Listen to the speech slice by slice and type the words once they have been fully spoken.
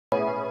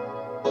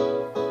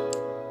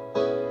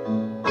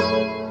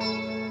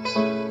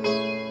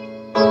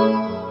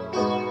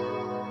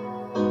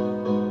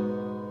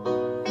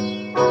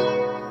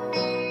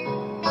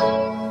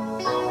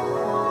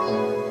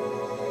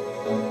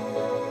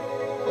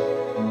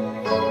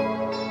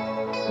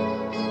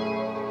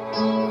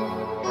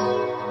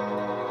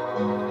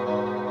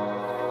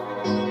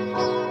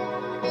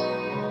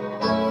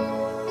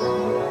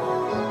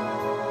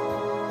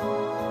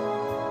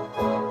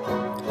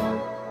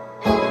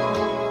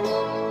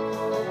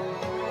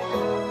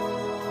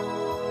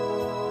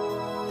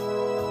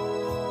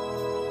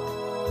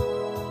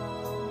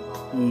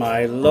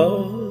My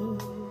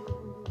love,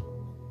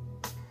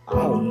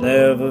 I'll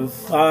never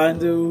find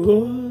the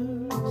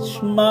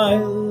words, my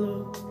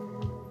love,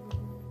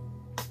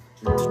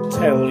 to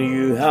tell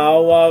you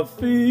how I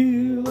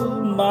feel,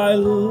 my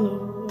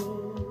love.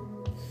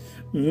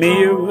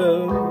 Mere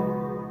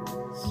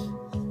words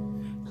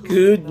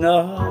could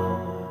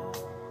not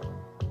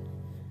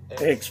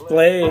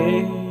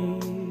explain.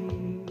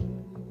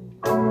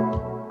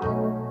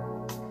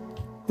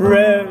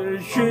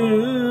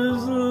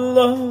 Precious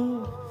love,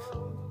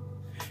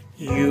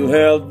 you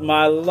held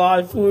my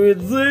life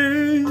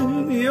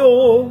within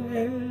your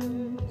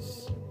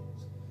hands,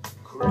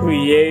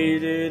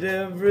 created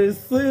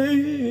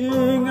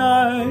everything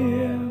I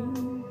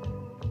am,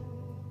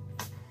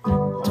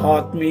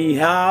 taught me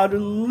how to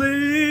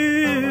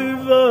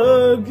live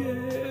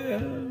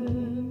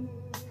again.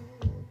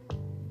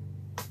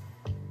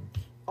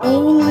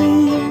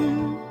 Only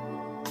you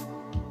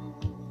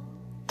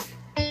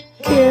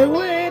care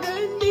when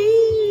I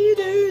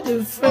needed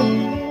a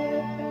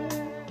friend,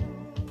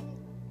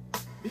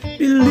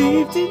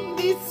 believed in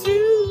me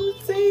through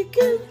thick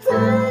and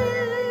thin.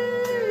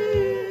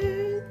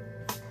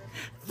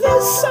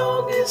 This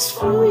song is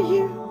for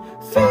you,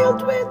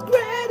 filled with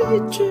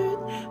gratitude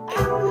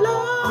and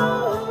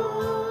love.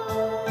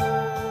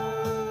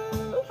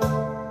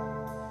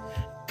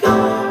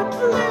 God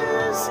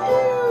bless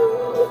you.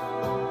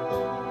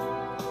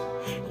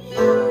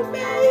 You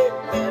make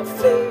me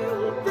feel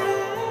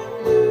brand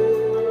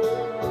new.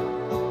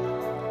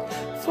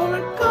 For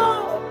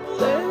God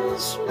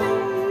bless me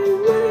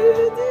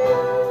with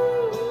you.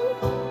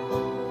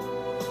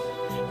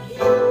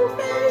 You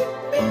make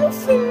me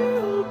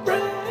feel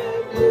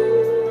brand new.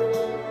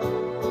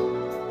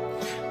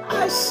 I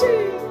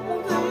sing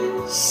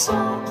this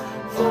song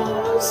for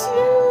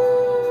you.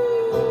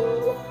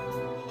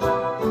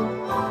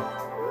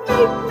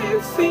 Make me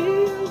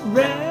feel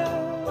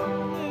brand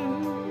new.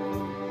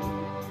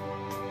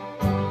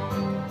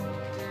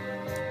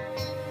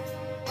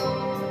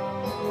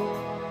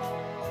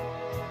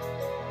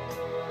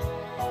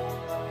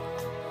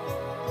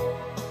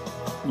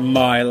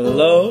 My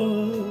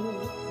love,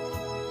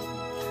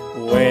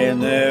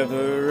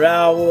 whenever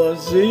I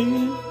was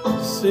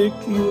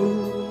insecure,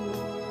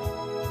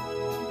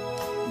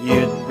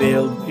 you'd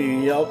build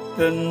me up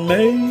and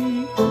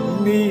make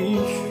me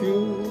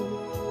sure.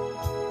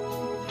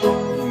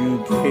 You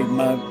gave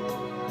my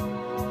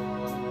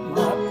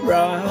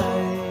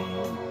pride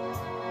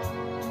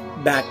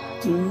back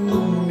to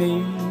me.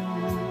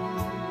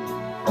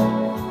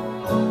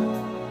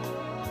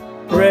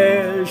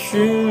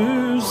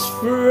 Precious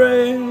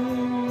friend,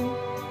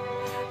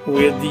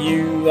 with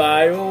you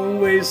I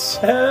always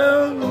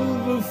have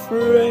a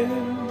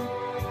friend.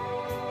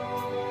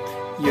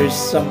 You're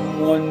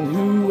someone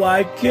who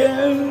I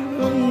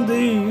can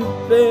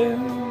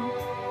depend,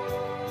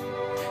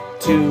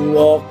 to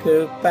walk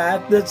a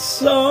path that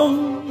sometimes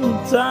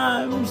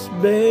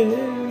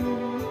bends.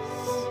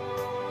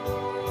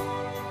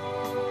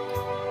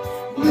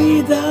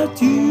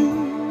 Without you,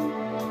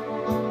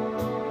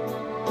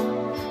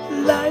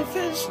 life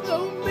has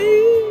no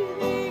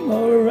meaning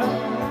or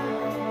right.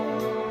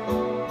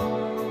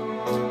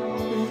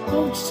 It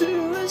goes to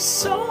a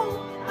song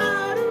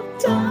out of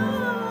time.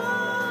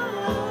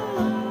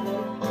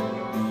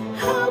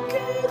 How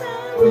can I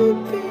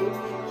repay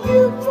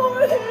you for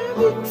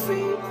having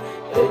faith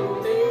in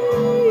me?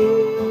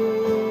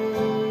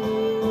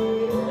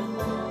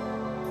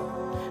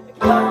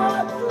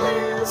 God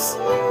bless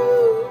you.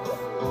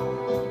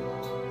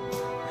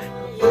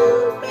 You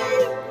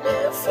make me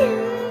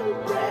feel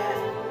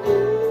brand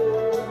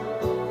new.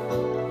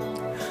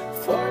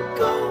 For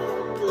God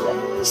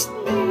blessed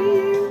me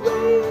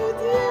with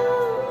you.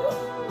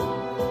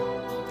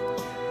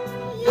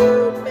 You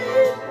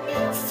make me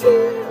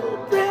feel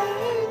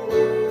brand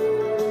new.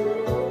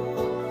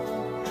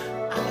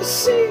 I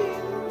sing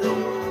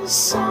this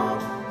song